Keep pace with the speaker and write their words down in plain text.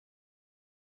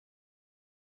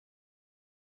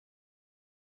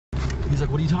He's like,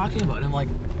 what are you talking about? And I'm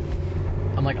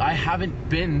like, I haven't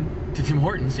been to Tim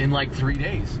Hortons in like 3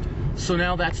 days. So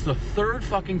now that's the third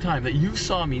fucking time that you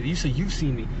saw me, that you say you've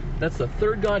seen me. That's the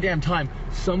third goddamn time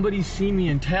somebody's seen me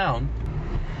in town.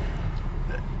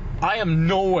 I am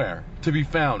nowhere to be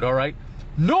found, all right?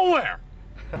 Nowhere!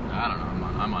 I don't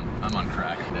know, I'm on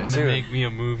crack today. To make me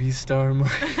a movie star, Mike.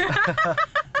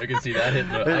 I can see that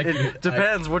hitting. It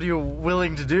depends. What are you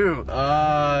willing to do?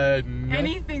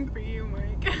 Anything for you,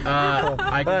 Mike.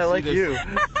 I like you.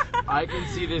 I can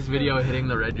see this video hitting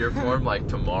the Red Deer Forum like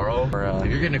tomorrow. If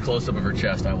you're getting a close-up of her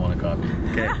chest, I want a copy.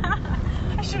 Okay.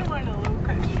 I should have worn a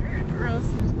low-cut shirt, or else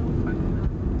there's no fun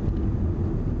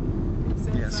in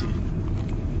that. Yes.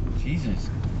 Jesus.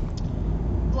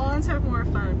 Blondes have more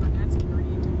fun, but that's great.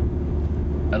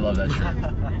 I love that shirt.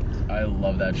 I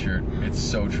love that shirt. It's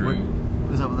so true.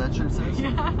 Is that what that shirt says? Yeah.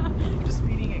 I'm just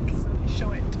reading it because I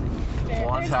show it.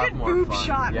 Blondes There's have good more boob fun.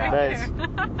 shot Yeah. right Nice. there.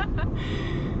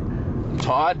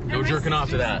 Todd, no And this jerking is off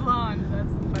to just that. Blonde.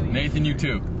 That's funny. Nathan, you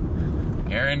too.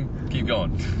 Aaron, keep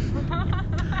going.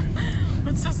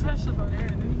 What's so special about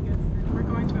Aaron? We're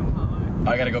going to Impala.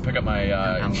 I gotta go pick up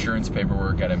my insurance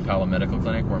paperwork at Impala Medical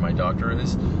Clinic where my doctor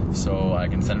is, so I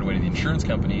can send it away to the insurance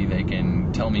company. They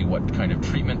can tell me what kind of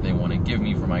treatment they want to give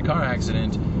me for my car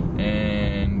accident,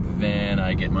 and then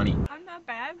I get money. I'm not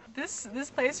bad. This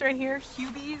place right here,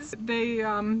 Hubie's, they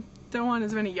don't want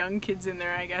as many young kids in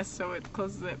there, I guess, so it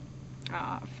closes at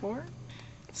 4.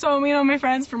 So me and my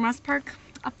friends from West Park,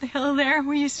 up the hill there,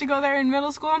 we used to go there in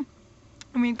middle school,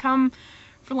 and we'd come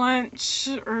for lunch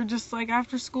or just like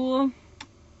after school.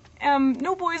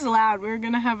 No boys allowed. We were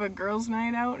gonna have a girls'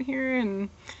 night out here, and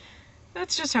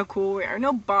that's just how cool we are.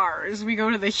 No bars. We go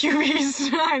to the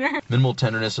Hubie's diner. Minimal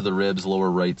tenderness of the ribs,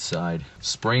 lower right side.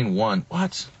 Sprain 1.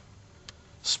 What?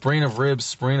 Sprain of ribs,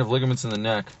 sprain of ligaments in the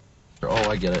neck. Oh,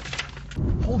 I get it.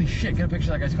 Holy shit, get a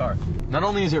picture of that guy's car. Not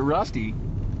only is it rusty,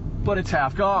 but it's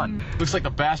half gone. Looks like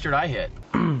the bastard I hit.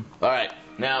 Alright,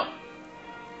 now,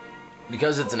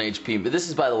 because it's an HP, but this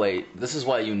is, by the way, this is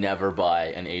why you never buy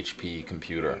an HP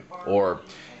computer, or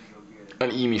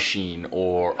an E-machine,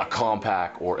 or a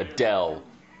Compaq, or a Dell.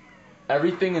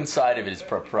 Everything inside of it is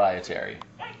proprietary.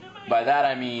 By that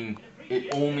I mean,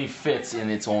 it only fits in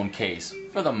its own case,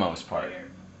 for the most part.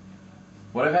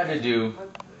 What I've had to do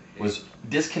was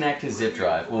disconnect his zip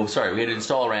drive. Well, sorry, we had to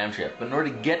install a RAM chip, but in order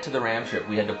to get to the RAM chip,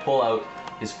 we had to pull out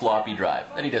his floppy drive,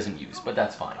 that he doesn't use, but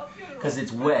that's fine, because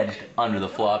it's wedged under the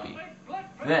floppy.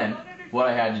 Then, what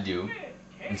I had to do,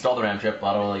 install the RAM chip,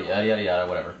 blah, blah, blah, yada, yada, yada,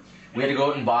 whatever. We had to go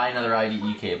out and buy another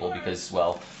IDE cable because,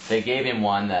 well, they gave him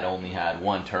one that only had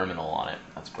one terminal on it.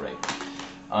 That's great.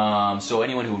 So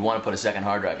anyone who would want to put a second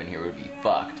hard drive in here would be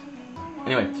fucked.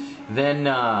 Anyway, then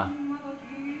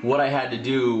what I had to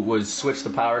do was switch the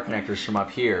power connectors from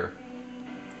up here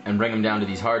and bring them down to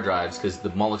these hard drives because the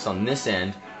mullets on this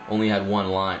end only had one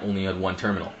line, only had one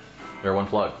terminal, or one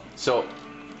plug. So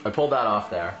I pulled that off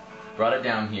there. Brought it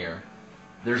down here.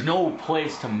 There's no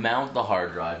place to mount the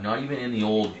hard drive, not even in the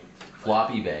old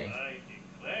floppy bay.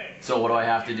 So what do I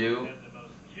have to do?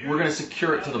 We're going to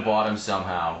secure it to the bottom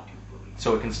somehow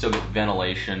so it can still get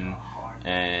ventilation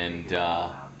and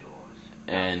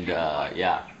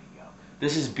yeah.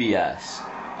 This is BS.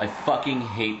 I fucking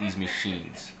hate these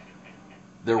machines.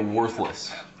 They're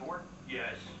worthless.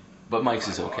 But Mike's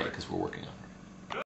is okay because we're working on it.